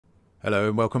Hello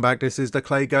and welcome back. This is the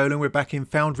Clay Golem. We're back in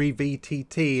Foundry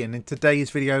VTT, and in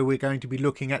today's video we're going to be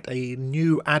looking at a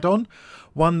new add-on,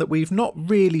 one that we've not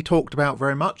really talked about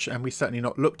very much and we certainly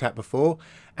not looked at before,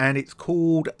 and it's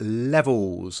called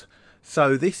Levels.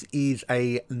 So this is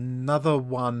another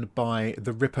one by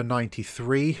the Ripper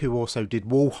 93, who also did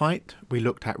Wall Height, we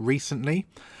looked at recently.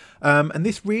 And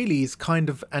this really is kind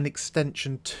of an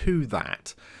extension to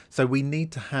that. So we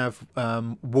need to have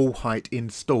wall height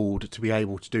installed to be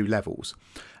able to do levels.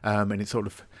 And it sort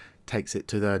of takes it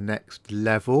to the next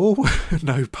level.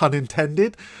 No pun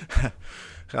intended.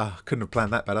 Couldn't have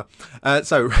planned that better.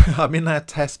 So I'm in our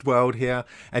test world here,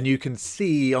 and you can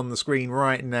see on the screen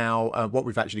right now what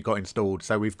we've actually got installed.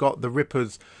 So we've got the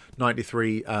Ripper's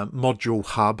 93 module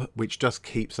hub, which just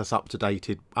keeps us up to date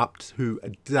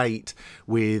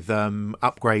with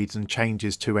upgrades and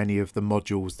changes to any of the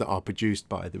modules that are produced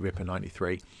by the Ripper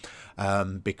 93,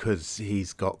 because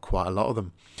he's got quite a lot of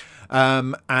them.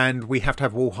 And we have to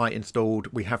have wall height installed.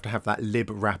 We have to have that lib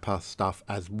wrapper stuff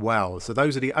as well. So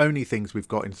those are the only things we've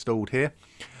got installed here.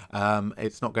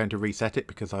 It's not going to reset it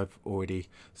because I've already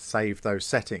saved those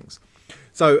settings.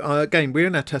 So again, we're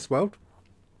in our test world.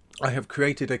 I have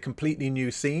created a completely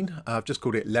new scene. I've just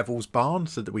called it Levels Barn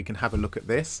so that we can have a look at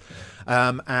this.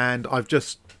 And I've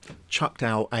just chucked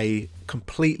out a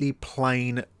completely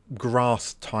plain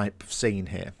grass type scene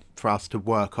here for us to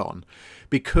work on,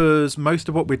 because most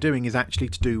of what we're doing is actually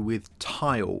to do with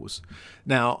tiles.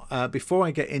 Now, before I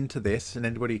get into this, and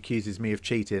anybody accuses me of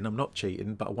cheating, I'm not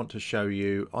cheating, but I want to show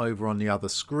you over on the other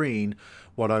screen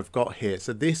what I've got here.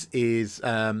 So this is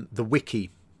the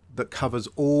wiki that covers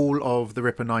all of the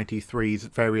Ripper 93's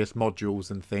various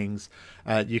modules and things.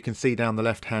 You can see down the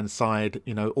left hand side,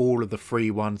 you know, all of the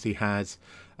free ones he has.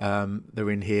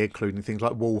 They're in here, including things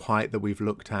like wall height that we've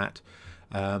looked at,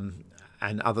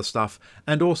 and other stuff,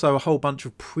 and also a whole bunch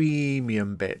of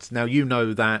premium bits. Now, you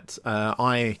know that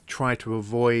I try to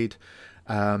avoid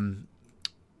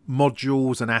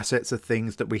modules and assets are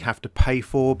things that we have to pay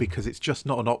for because it's just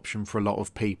not an option for a lot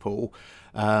of people,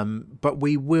 but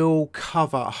we will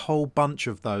cover a whole bunch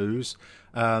of those,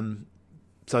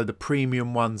 so the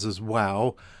premium ones as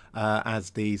well as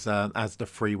these as the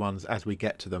free ones as we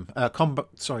get to them.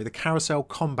 The carousel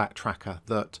combat tracker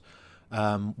that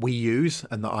we use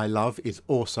and that I love is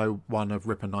also one of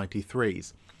Ripper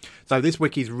 93's. So this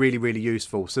wiki is really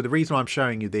useful. So the reason I'm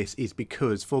showing you this is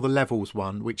because for the levels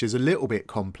one, which is a little bit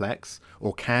complex,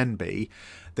 or can be,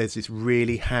 there's this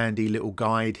really handy little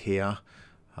guide here.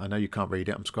 I know you can't read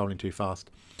it, I'm scrolling too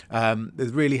fast.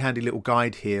 There's a really handy little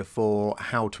guide here for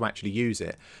how to actually use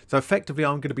it. So effectively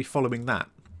I'm going to be following that.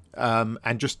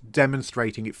 And just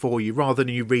demonstrating it for you rather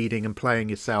than you reading and playing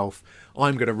yourself.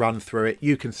 I'm going to run through it.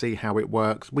 You can see how it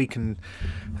works. We can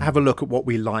have a look at what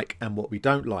we like and what we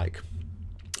don't like.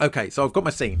 Okay, so I've got my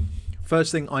scene.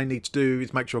 First thing I need to do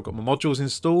is make sure I've got my modules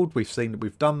installed. We've seen that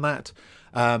we've done that.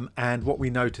 And what we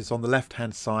notice on the left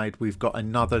hand side, we've got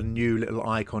another new little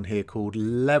icon here called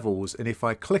Levels. And if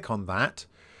I click on that,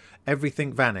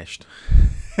 everything vanished.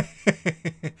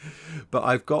 But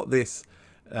I've got this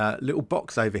little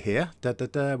box over here,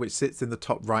 which sits in the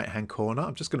top right hand corner.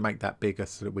 I'm just going to make that bigger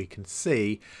so that we can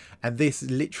see, and this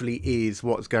literally is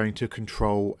what's going to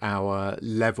control our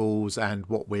levels and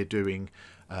what we're doing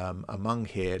among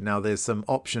here. Now there's some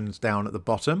options down at the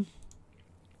bottom,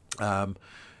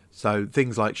 so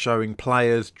things like showing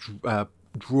players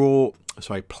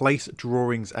place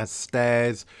drawings as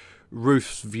stairs,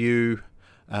 roofs view,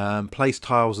 place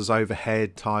tiles as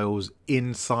overhead tiles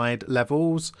inside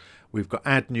levels. We've got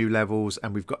add new levels,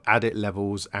 and we've got edit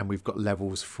levels, and we've got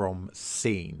levels from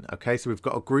scene. Okay, so we've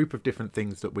got a group of different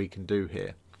things that we can do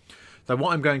here. So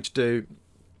what I'm going to do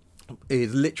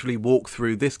is literally walk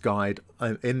through this guide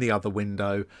in the other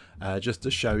window just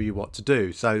to show you what to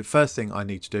do. So first thing I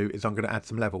need to do is I'm going to add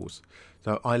some levels.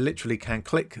 So I literally can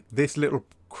click this little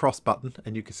cross button,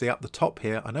 and you can see up the top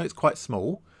here, I know it's quite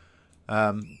small,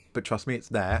 but trust me, it's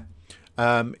there.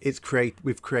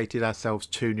 We've created ourselves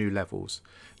 2 new levels.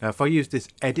 Now if I use this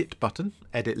edit button,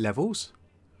 edit levels,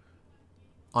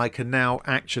 I can now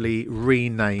actually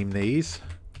rename these.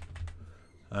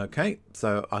 Okay,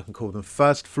 so I can call them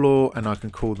first floor and I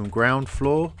can call them ground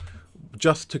floor,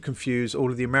 just to confuse all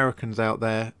of the Americans out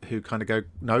there who kind of go,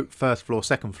 no, first floor,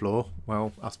 second floor.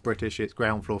 Well, us British, it's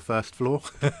ground floor, first floor.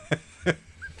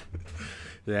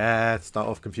 Yeah, start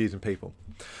off confusing people.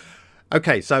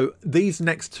 Okay, so these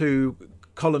next 2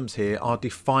 columns here are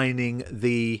defining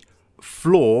the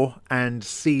floor and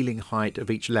ceiling height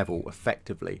of each level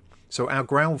effectively. So our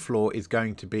ground floor is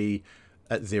going to be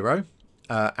at 0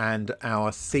 and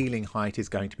our ceiling height is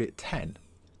going to be at 10.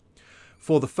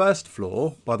 For the first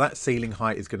floor, well, that ceiling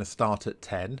height is going to start at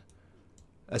 10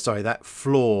 sorry, that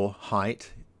floor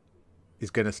height is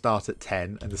going to start at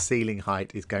 10 and the ceiling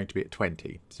height is going to be at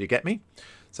 20. So you get me?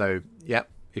 So yeah,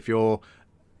 if your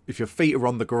feet are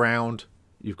on the ground,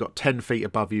 you've got 10 feet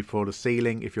above you for the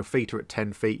ceiling. If your feet are at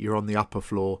 10 feet, you're on the upper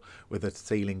floor with a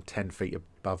ceiling 10 feet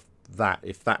above that,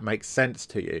 if that makes sense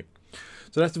to you.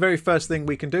 So that's the very first thing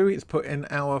we can do, is put in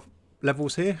our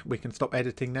levels here. We can stop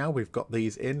editing now. We've got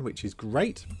these in, which is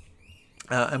great.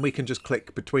 And we can just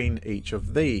click between each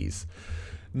of these.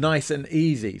 Nice and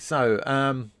easy.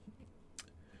 So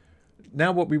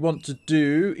now what we want to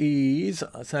do is,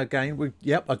 so again,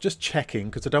 I'm just checking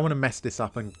because I don't want to mess this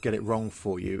up and get it wrong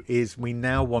for you, is we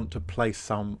now want to place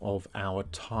some of our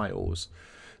tiles.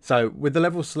 So with the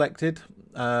level selected,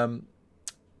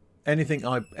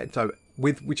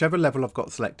 with whichever level I've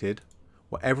got selected,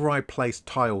 whatever I place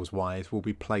tiles wise will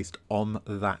be placed on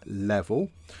that level.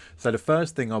 So the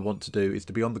first thing I want to do is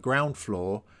to be on the ground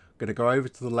floor. I'm going to go over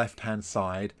to the left hand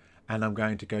side and I'm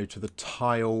going to go to the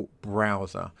tile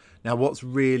browser. Now what's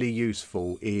really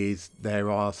useful is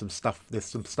there's some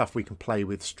stuff we can play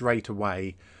with straight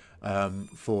away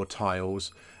for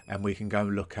tiles, and we can go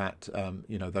and look at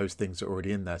those things that are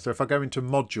already in there. So if I go into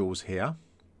modules here,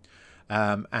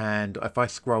 and if I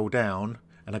scroll down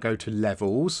and I go to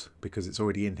levels, because it's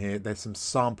already in here, there's some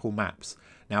sample maps.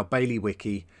 Now Bailey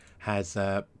Wiki has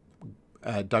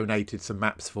donated some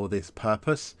maps for this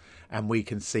purpose, and we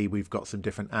can see we've got some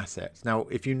different assets. Now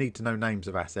if you need to know names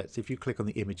of assets, if you click on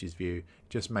the images view, it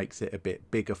just makes it a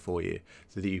bit bigger for you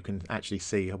so that you can actually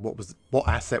see what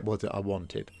asset was it I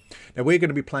wanted. Now we're going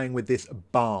to be playing with this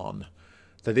barn.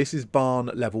 So this is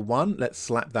barn level 1. Let's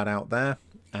slap that out there,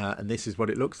 and this is what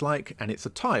it looks like, and it's a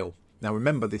tile. Now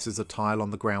remember, this is a tile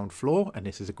on the ground floor and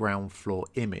this is a ground floor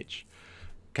image.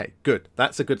 Okay, good.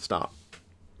 That's a good start.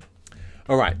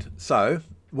 All right, so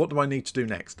what do I need to do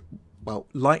next? Well,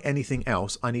 like anything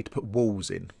else, I need to put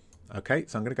walls in. Okay,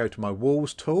 so I'm going to go to my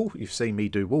walls tool. You've seen me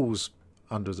do walls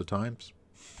hundreds of times.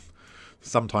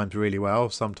 Sometimes really well,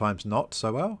 sometimes not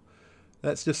so well.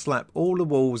 Let's just slap all the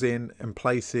walls in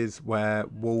places where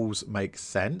walls make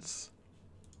sense,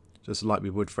 just like we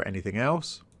would for anything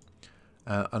else.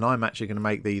 And I'm actually going to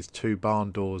make these two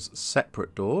barn doors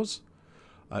separate doors.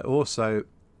 I also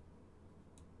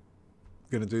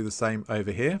going to do the same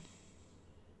over here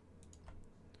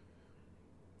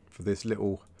for this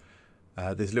little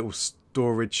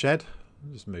storage shed.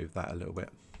 I'll just move that a little bit.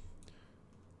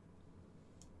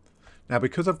 Now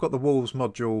because I've got the walls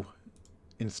module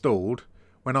installed,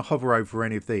 when I hover over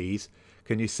any of these,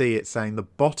 can you see it saying the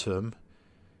bottom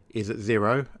is at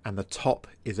 0 and the top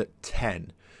is at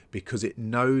 10? Because it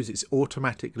knows, it's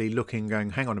automatically looking,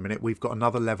 going, hang on a minute, we've got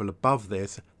another level above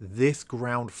this. This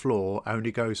ground floor only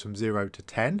goes from 0 to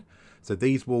 10. So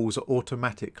these walls are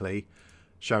automatically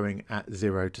showing at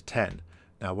 0 to 10.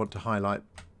 Now I want to highlight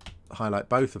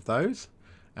both of those,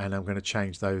 and I'm going to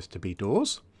change those to be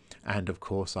doors. And of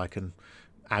course I can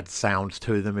add sound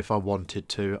to them if I wanted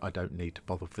to. I don't need to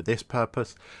bother for this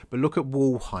purpose. But look at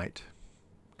wall height.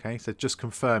 Okay, so just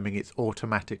confirming it's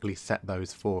automatically set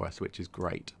those for us, which is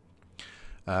great.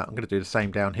 I'm going to do the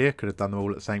same down here. Could have done them all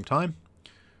at the same time.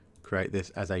 Create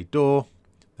this as a door.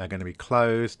 They're going to be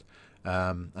closed,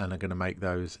 and I'm going to make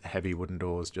those heavy wooden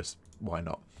doors. Just why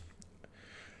not?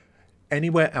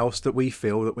 Anywhere else that we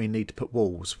feel that we need to put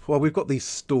walls? Well, we've got these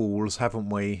stalls, haven't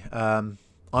we? I'm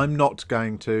going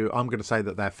to say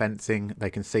that they're fencing.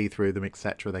 They can see through them,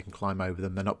 etc. They can climb over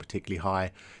them. They're not particularly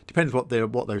high. Depends what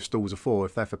those stalls are for.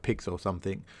 If they're for pigs or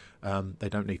something, they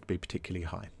don't need to be particularly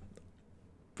high.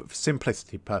 But for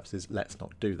simplicity purposes, let's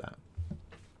not do that.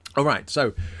 All right,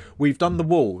 so we've done the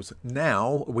walls.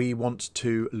 Now we want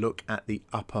to look at the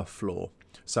upper floor.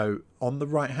 So on the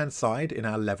right hand side in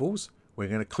our levels, we're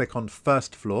going to click on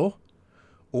first floor.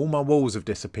 All my walls have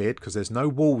disappeared because there's no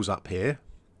walls up here.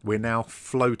 We're now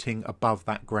floating above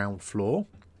that ground floor.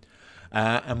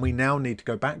 And we now need to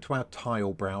go back to our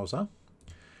tile browser.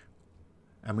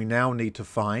 And we now need to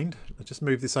find, let's just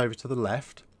move this over to the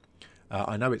left.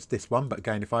 I know it's this one, but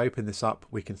again, if I open this up,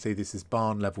 we can see this is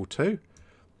barn level 2.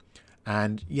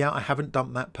 And yeah, I haven't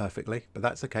dumped that perfectly, but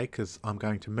that's okay because I'm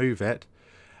going to move it.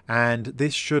 And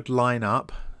this should line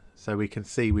up. So we can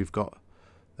see we've got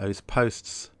those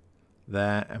posts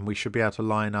there, and we should be able to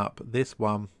line up this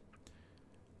one.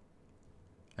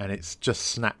 And it's just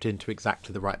snapped into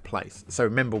exactly the right place. So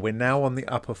remember, we're now on the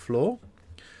upper floor.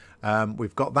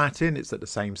 We've got that in. It's at the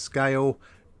same scale.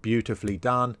 Beautifully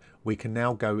done. We can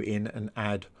now go in and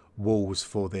add walls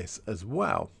for this as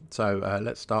well. So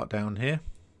let's start down here.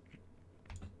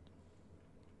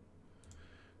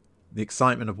 The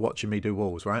excitement of watching me do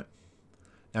walls, right?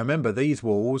 Now remember, these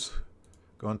walls,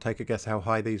 go on, take a guess how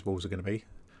high these walls are going to be.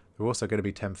 are also going to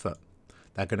be 10 foot.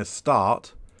 They're going to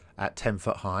start at 10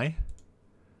 foot high,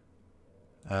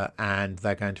 and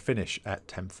they're going to finish at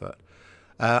 10 foot.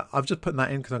 I've just put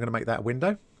that in because I'm going to make that a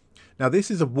window. Now this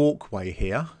is a walkway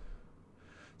here.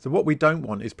 So what we don't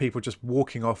want is people just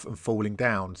walking off and falling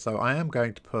down. So I am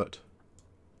going to put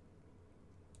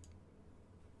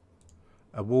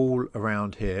a wall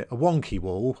around here, a wonky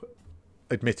wall,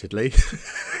 admittedly.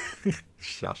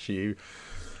 Shush you.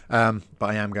 But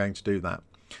I am going to do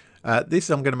that.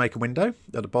 This I'm going to make a window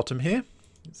at the bottom here.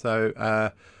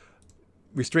 So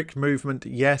restrict movement,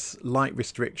 yes. Light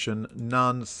restriction,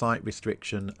 none. Sight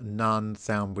restriction, none.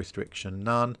 Sound restriction,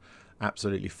 none.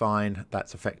 Absolutely fine.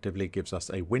 That's effectively gives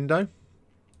us a window.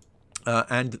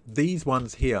 And these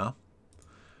ones here,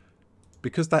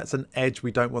 because that's an edge,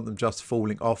 we don't want them just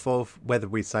falling off of, whether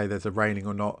we say there's a railing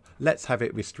or not. Let's have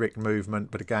it restrict movement,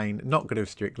 but again, not going to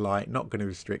restrict light, not going to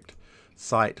restrict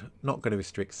sight, not going to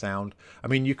restrict sound. I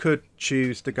mean, you could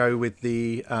choose to go with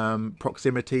the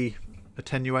proximity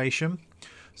attenuation,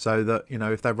 so that, you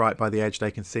know, if they're right by the edge, they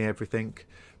can see everything.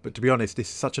 But to be honest, this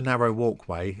is such a narrow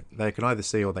walkway, they can either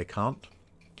see or they can't.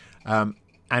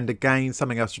 And again,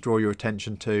 something else to draw your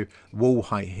attention to, wall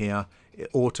height here,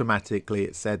 automatically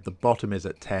it said the bottom is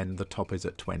at 10, the top is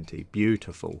at 20.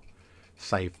 Beautiful.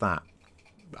 Save that.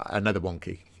 Another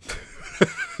wonky.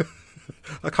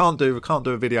 I can't do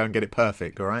a video and get it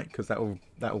perfect, all right? Because that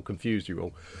will confuse you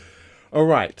all. All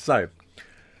right, so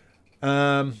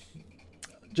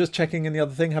just checking in the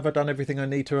other thing. Have I done everything I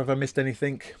need to? Have I missed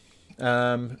anything?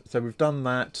 So we've done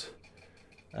that.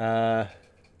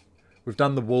 We've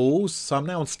done the walls. So I'm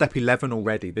now on step 11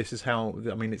 already. This is how,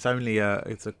 I mean, it's only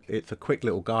it's a quick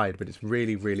little guide, but it's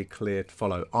really, really clear to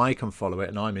follow. I can follow it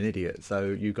and I'm an idiot, so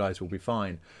you guys will be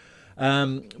fine.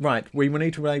 Right, we will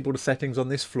need to enable the settings on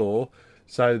this floor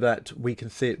so that we can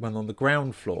see it when on the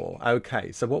ground floor.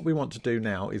 Okay, so what we want to do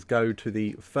now is go to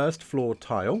the first floor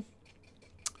tile.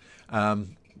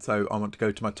 So I want to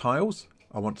go to my tiles.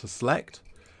 I want to select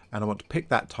and I want to pick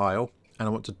that tile. And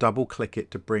I want to double click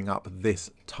it to bring up this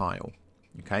tile.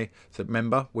 Okay, so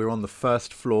remember, we're on the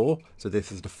first floor, so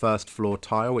this is the first floor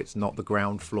tile, it's not the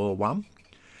ground floor one.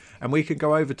 And we can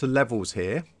go over to levels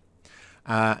here,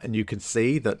 and you can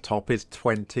see that top is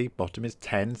 20, bottom is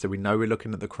 10, so we know we're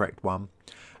looking at the correct one.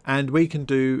 And we can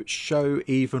do show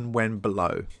even when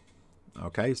below.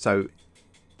 Okay, so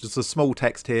just a small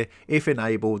text here, if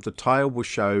enabled, the tile will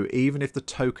show even if the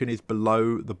token is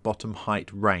below the bottom height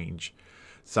range.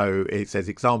 So it says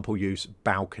example use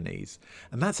balconies,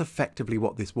 and that's effectively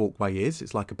what this walkway is.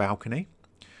 It's like a balcony.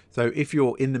 So if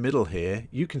you're in the middle here,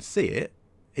 you can see it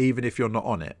even if you're not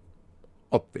on it,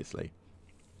 obviously.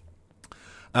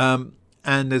 And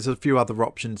there's a few other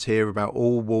options here about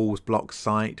all walls block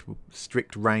sight,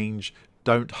 strict range,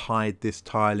 don't hide this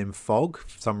tile in fog.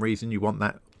 For some reason you want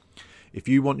that. If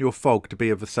you want your fog to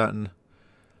be of a certain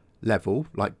level,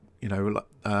 like, you know,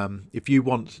 if you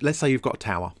want, let's say you've got a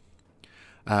tower.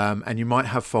 And you might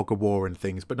have fog of war and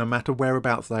things, but no matter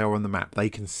whereabouts they are on the map, they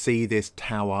can see this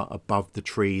tower above the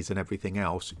trees and everything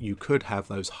else. You could have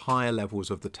those higher levels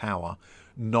of the tower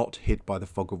not hid by the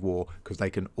fog of war because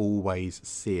they can always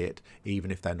see it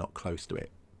even if they're not close to it.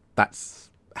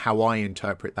 That's how I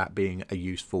interpret that being a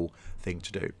useful thing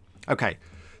to do. Okay,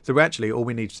 so actually all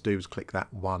we need to do is click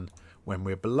that one when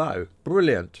we're below.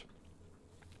 Brilliant.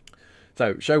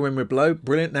 So show when we're below.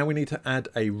 Brilliant. Now we need to add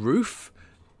a roof.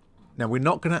 Now we're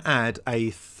not going to add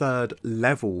a third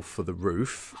level for the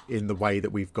roof in the way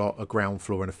that we've got a ground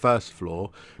floor and a first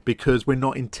floor, because we're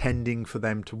not intending for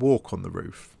them to walk on the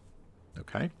roof.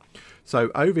 Okay, so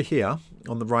over here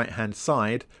on the right hand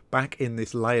side, back in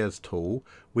this layers tool,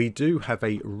 we do have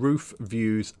a roof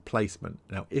views placement.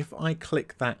 Now if I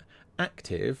click that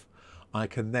active, I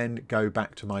can then go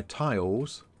back to my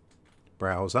tiles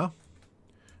browser.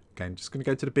 Okay, I'm just going to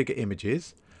go to the bigger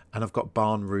images, and I've got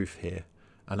barn roof here.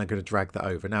 And I'm going to drag that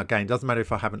over. Now again, it doesn't matter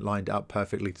if I haven't lined it up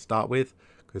perfectly to start with,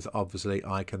 because obviously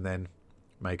I can then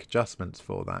make adjustments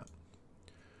for that.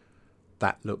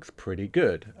 That looks pretty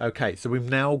good. Okay, so we've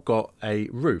now got a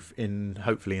roof in,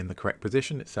 hopefully in the correct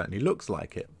position. It certainly looks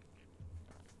like it.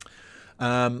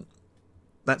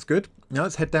 That's good. Now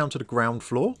let's head down to the ground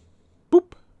floor.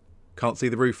 Boop. Can't see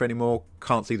the roof anymore.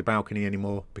 Can't see the balcony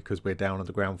anymore because we're down on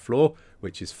the ground floor,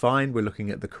 which is fine. We're looking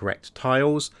at the correct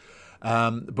tiles.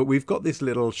 But we've got this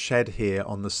little shed here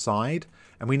on the side,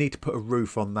 and we need to put a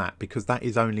roof on that because that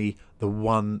is only the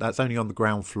one that's only on the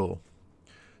ground floor.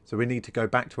 So we need to go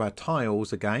back to our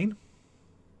tiles again,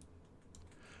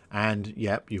 and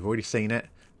yep, you've already seen it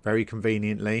very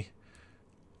conveniently.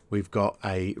 We've got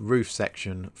a roof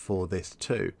section for this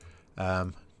too.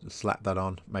 Slap that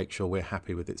on, make sure we're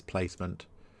happy with its placement.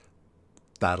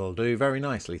 That'll do very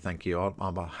nicely, thank you.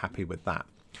 I'm happy with that.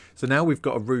 So now we've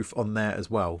got a roof on there as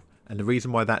well. And the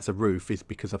reason why that's a roof is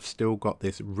because I've still got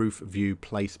this roof view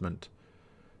placement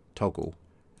toggle.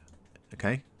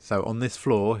 Okay, so on this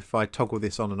floor, if I toggle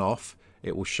this on and off,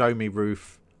 it will show me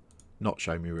roof, not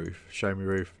show me roof, show me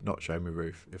roof, not show me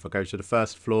roof. If I go to the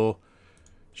first floor,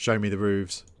 show me the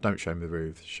roofs, don't show me the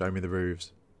roofs, show me the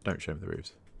roofs, don't show me the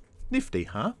roofs. Nifty,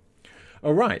 huh?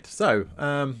 All right, so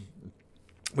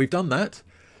we've done that.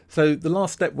 So the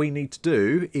last step we need to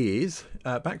do is,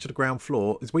 back to the ground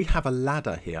floor, is we have a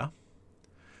ladder here.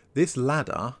 This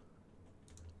ladder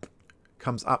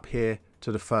comes up here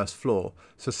to the first floor.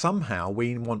 So somehow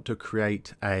we want to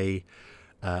create a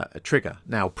trigger.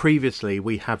 Now, previously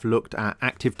we have looked at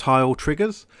active tile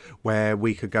triggers where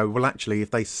we could go, well, actually,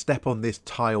 if they step on this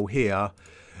tile here,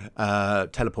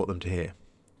 teleport them to here.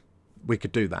 We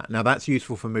could do that. Now, that's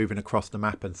useful for moving across the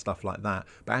map and stuff like that.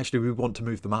 But actually, we want to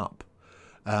move them up.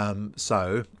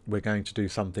 So we're going to do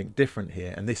something different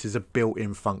here. And this is a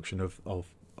built-in function of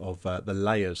the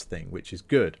layers thing, which is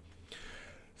good.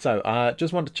 So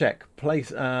just want to check.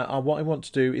 What I want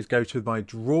to do is go to my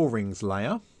drawings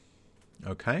layer.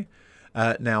 Okay.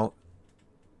 Now,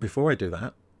 before I do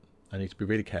that, I need to be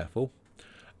really careful.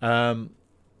 I'm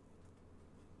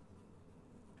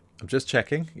just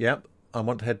checking. Yep. I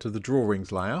want to head to the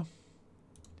drawings layer.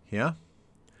 Here.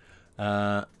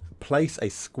 Place a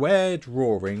square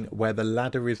drawing where the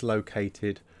ladder is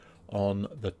located on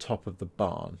the top of the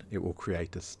barn. It will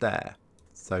create a stair.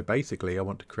 So basically, I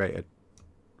want to create a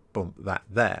bump that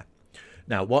there.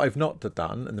 Now, what I've not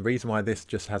done, and the reason why this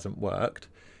just hasn't worked,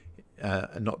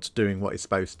 not doing what it's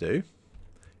supposed to do,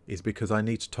 is because I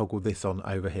need to toggle this on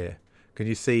over here. Can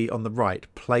you see on the right,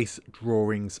 place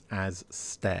drawings as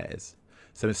stairs?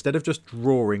 So instead of just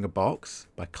drawing a box,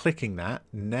 by clicking that,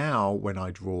 now when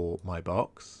I draw my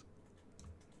box,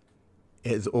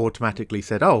 it has automatically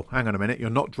said, oh, hang on a minute, you're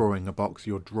not drawing a box,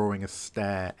 you're drawing a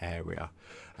stair area.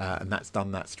 And that's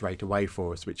done that straight away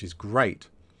for us, which is great.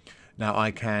 Now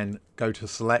I can go to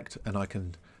select and I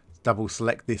can double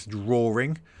select this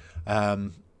drawing.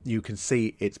 You can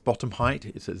see its bottom height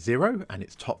is at 0 and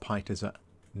its top height is at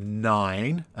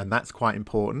 9, and that's quite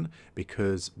important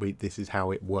because this is how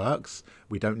it works.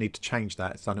 We don't need to change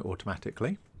that, it's done it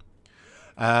automatically.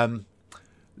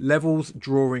 Levels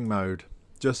drawing mode.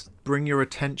 Just bring your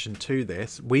attention to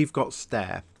this. We've got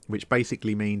stair, which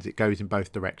basically means it goes in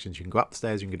both directions. You can go up the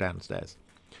stairs, you can go down the stairs.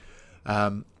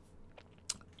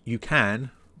 You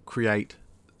can create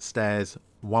stairs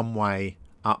one way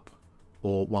up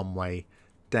or one way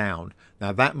down.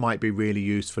 Now that might be really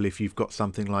useful if you've got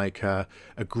something like a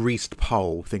greased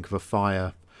pole. Think of a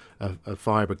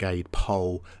fire brigade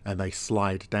pole, and they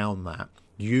slide down that.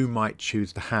 You might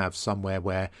choose to have somewhere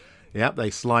where, yep, they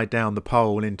slide down the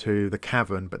pole into the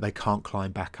cavern, but they can't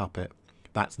climb back up it.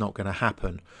 That's not going to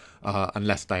happen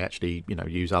unless they actually,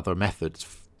 use other methods,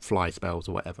 fly spells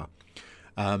or whatever.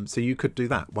 So you could do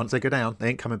that. Once they go down, they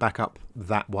ain't coming back up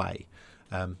that way.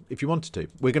 If you wanted to,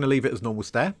 we're going to leave it as normal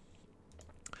stair.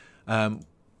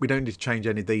 We don't need to change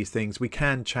any of these things. We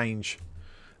can change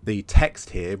the text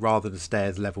here rather than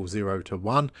stairs level 0 to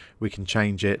 1. We can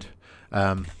change it.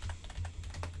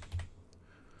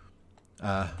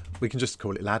 We can just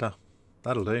call it ladder.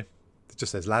 That'll do. It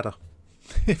just says ladder.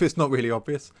 If it's not really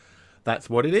obvious, that's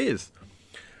what it is.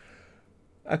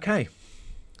 Okay,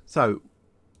 so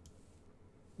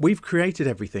we've created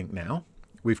everything now.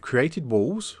 We've created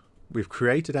walls. We've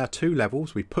created our 2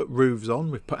 levels. We've put roofs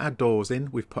on. We've put our doors in.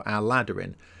 We've put our ladder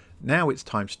in. Now it's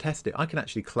time to test it. I can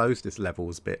actually close this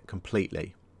levels bit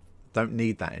completely. Don't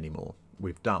need that anymore.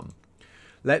 We've done.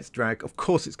 Let's drag. Of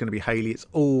course it's going to be Haley. It's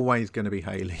always going to be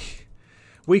Haley.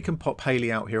 We can pop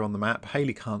Haley out here on the map.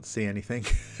 Haley can't see anything.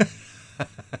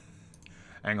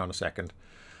 Hang on a second.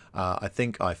 I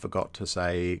think I forgot to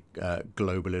say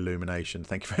global illumination.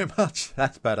 Thank you very much.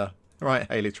 That's better. All right,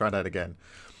 Haley, try that again.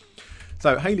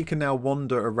 So Haley can now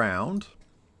wander around,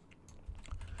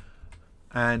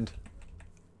 and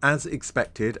as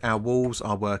expected, our walls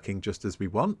are working just as we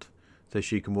want. So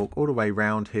she can walk all the way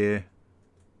around here,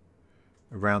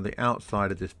 around the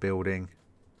outside of this building.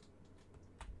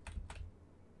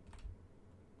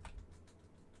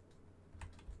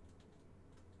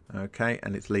 Okay,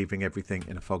 and it's leaving everything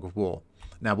in a fog of war.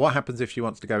 Now, what happens if she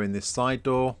wants to go in this side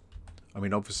door? I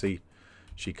mean, obviously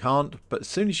she can't, but as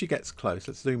soon as she gets close,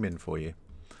 let's zoom in for you.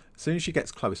 As soon as she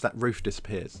gets close, that roof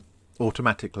disappears.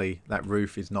 Automatically, that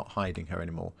roof is not hiding her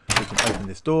anymore. We can open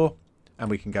this door and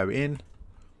we can go in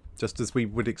just as we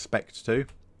would expect to.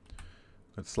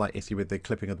 Got a slight issue with the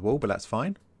clipping of the wall, but that's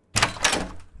fine.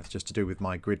 That's just to do with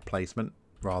my grid placement.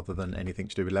 rather than anything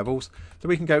to do with levels. So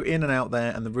we can go in and out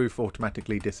there and the roof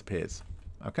automatically disappears.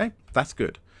 Okay, that's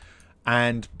good.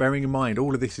 And bearing in mind,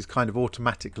 all of this is kind of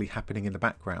automatically happening in the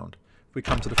background. If we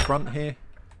come to the front here,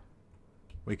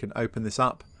 we can open this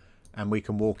up and we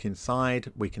can walk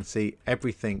inside. We can see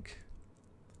everything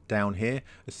down here.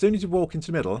 As soon as you walk into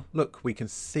the middle, look, we can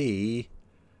see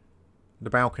the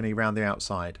balcony around the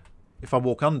outside. If I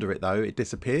walk under it though, it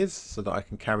disappears so that I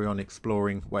can carry on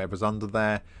exploring whatever's under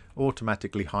there,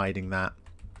 automatically hiding that.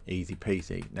 Easy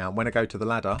peasy. Now when I go to the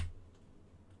ladder,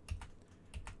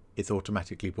 it's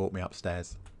automatically brought me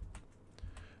upstairs.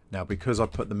 Now because I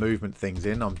put the movement things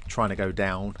in, I'm trying to go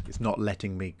down. It's not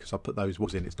letting me, because I put those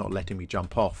walls in, it's not letting me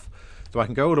jump off. So I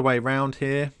can go all the way around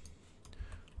here.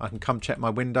 I can come check my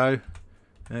window.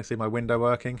 I see my window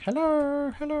working.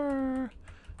 Hello, hello.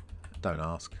 Don't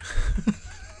ask.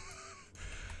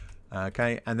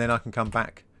 Okay, and then I can come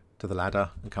back to the ladder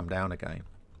and come down again.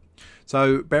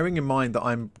 So bearing in mind that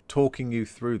I'm talking you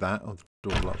through that, oh,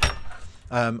 door locked.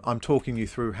 I'm talking you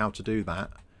through how to do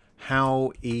that.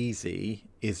 How easy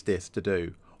is this to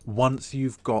do once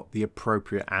you've got the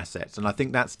appropriate assets? And I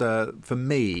think that's for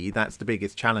me, that's the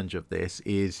biggest challenge of this,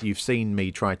 is you've seen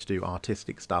me try to do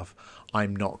artistic stuff.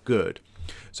 I'm not good.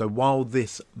 So while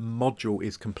this module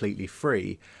is completely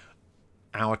free,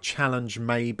 our challenge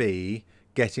may be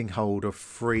getting hold of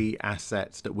free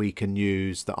assets that we can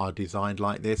use that are designed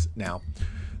like this. Now,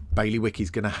 Bailey Wiki's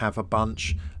going to have a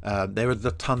bunch. There are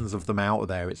tons of them out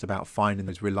there. It's about finding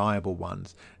those reliable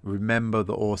ones. Remember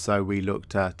that also we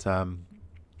looked at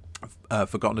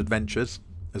Forgotten Adventures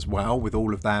as well, with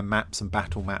all of their maps and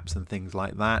battle maps and things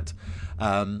like that.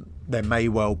 There may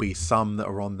well be some that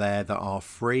are on there that are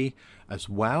free as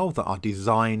well, that are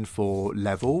designed for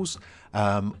levels,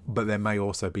 but there may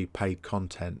also be paid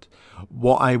content.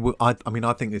 I mean,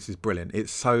 I think this is brilliant.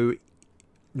 It's so,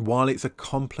 while it's a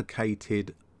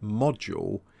complicated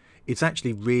module, it's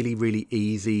actually really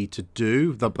easy to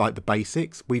do, like the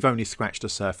basics. We've only scratched the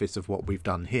surface of what we've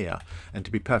done here, and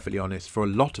to be perfectly honest, for a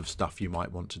lot of stuff you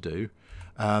might want to do,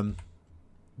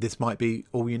 this might be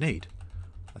all you need.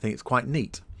 I think it's quite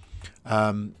neat,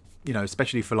 you know,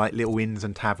 especially for like little inns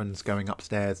and taverns going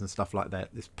upstairs and stuff like that.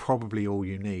 It's probably all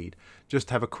you need. Just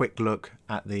have a quick look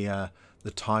at the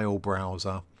tile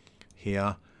browser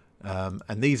here.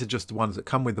 And these are just the ones that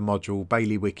come with the module,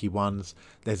 Bailey Wiki ones.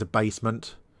 There's a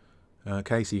basement.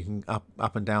 Okay, so you can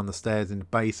up and down the stairs in the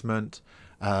basement.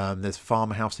 There's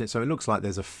farmhouse in it, so it looks like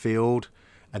there's a field,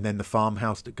 and then the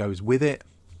farmhouse that goes with it,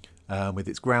 with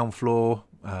its ground floor,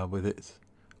 with its,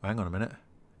 hang on a minute,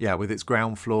 yeah, with its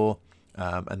ground floor,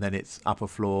 and then its upper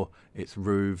floor, its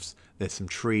roofs. There's some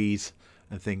trees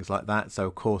and things like that. So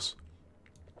of course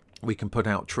we can put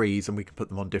out trees and we can put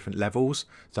them on different levels.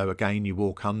 So again, you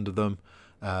walk under them,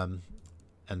 and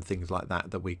things like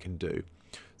that we can do.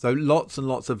 So lots and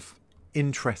lots of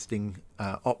interesting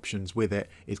options with it.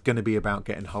 It's going to be about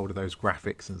getting hold of those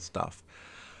graphics and stuff.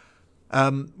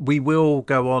 We will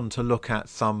go on to look at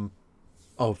some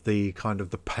of the kind of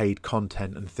the paid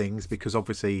content and things, because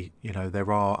obviously, you know,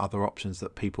 there are other options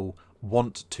that people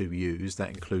want to use that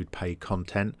include paid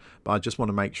content, but I just want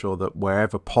to make sure that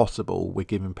wherever possible we're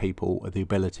giving people the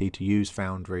ability to use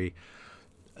Foundry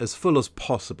as full as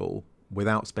possible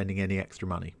without spending any extra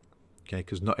money. Okay,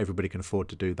 because not everybody can afford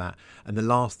to do that. And the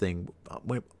last thing,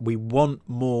 we want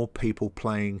more people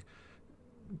playing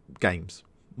games,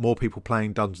 more people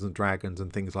playing Dungeons and Dragons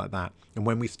and things like that. And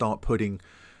when we start putting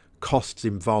costs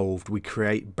involved, we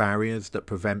create barriers that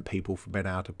prevent people from being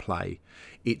able to play.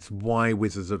 It's why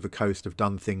Wizards of the Coast have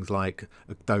done things like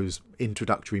those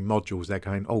introductory modules. They're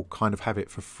going, oh, kind of have it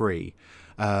for free.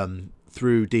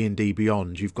 Through D&D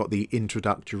Beyond, you've got the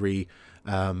introductory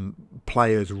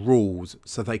players rules,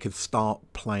 so they can start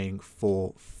playing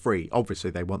for free. Obviously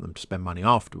they want them to spend money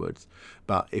afterwards,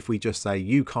 but if we just say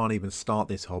you can't even start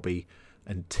this hobby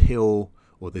until,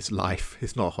 or this life,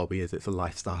 it's not a hobby, is it? It's a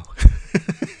lifestyle.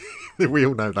 We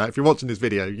all know that. If you're watching this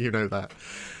video, you know that.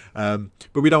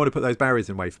 But we don't want to put those barriers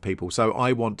in the way for people. So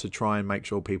I want to try and make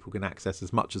sure people can access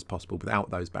as much as possible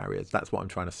without those barriers. That's what I'm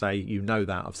trying to say. You know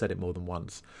that. I've said it more than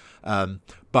once.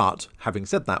 But having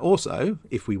said that, also,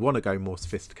 if we want to go more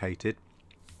sophisticated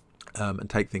and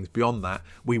take things beyond that,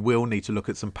 we will need to look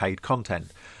at some paid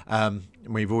content.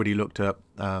 We've already looked at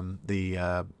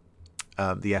the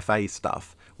FA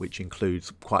stuff, which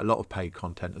includes quite a lot of paid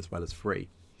content as well as free.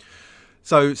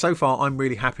 So far, I'm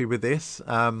really happy with this.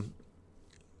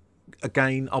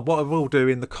 Again, what I will do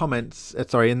in the comments,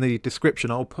 in the description,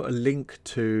 I'll put a link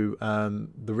to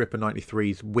the Ripper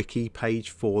 93's wiki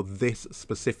page for this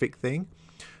specific thing,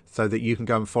 so that you can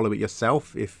go and follow it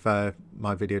yourself if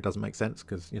my video doesn't make sense,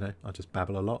 because, you know, I just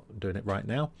babble a lot. I'm doing it right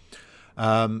now.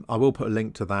 I will put a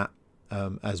link to that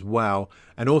as well,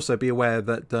 and also be aware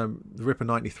that the Ripper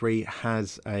 93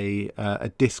 has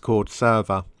a Discord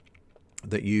server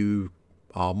that you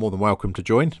are more than welcome to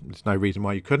join. There's no reason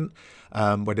why you couldn't,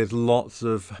 where there's lots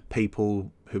of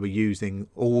people who are using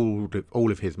all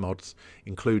of his mods,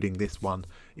 including this one.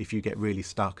 If you get really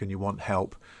stuck and you want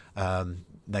help,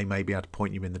 they may be able to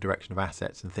point you in the direction of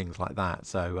assets and things like that.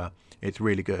 So it's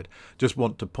really good. Just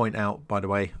want to point out, by the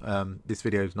way, this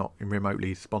video is not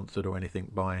remotely sponsored or anything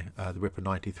by the Ripper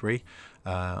 93.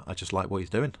 I just like what he's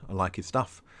doing. I like his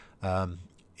stuff.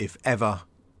 If ever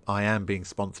I am being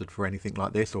sponsored for anything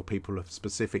like this, or people have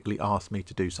specifically asked me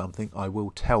to do something, I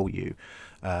will tell you,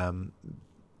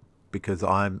 because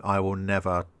I will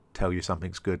never tell you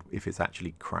something's good if it's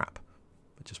actually crap.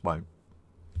 I just won't,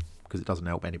 because it doesn't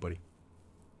help anybody.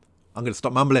 I'm going to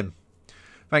stop mumbling.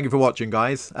 Thank you for watching,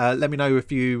 guys. Let me know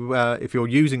if you're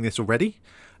using this already.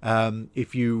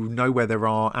 If you know where there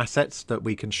are assets that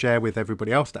we can share with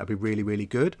everybody else, that would be really, really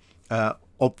good.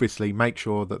 Obviously, make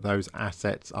sure that those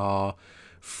assets are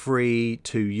free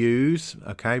to use.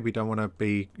 Okay, we don't want to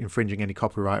be infringing any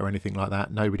copyright or anything like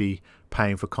that. Nobody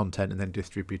paying for content and then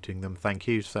distributing them. Thank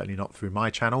you. Certainly not through my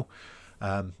channel.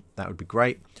 That would be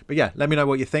great. But yeah, let me know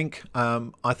what you think.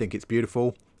 I think it's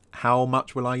beautiful. How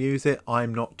much will I use it?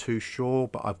 I'm not too sure,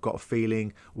 but I've got a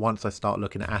feeling once I start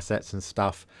looking at assets and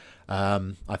stuff,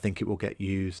 I think it will get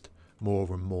used more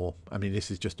and more. I mean,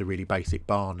 this is just a really basic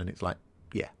barn, and it's like,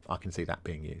 yeah, I can see that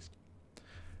being used.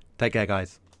 Take care,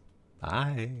 guys.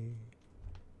 Bye.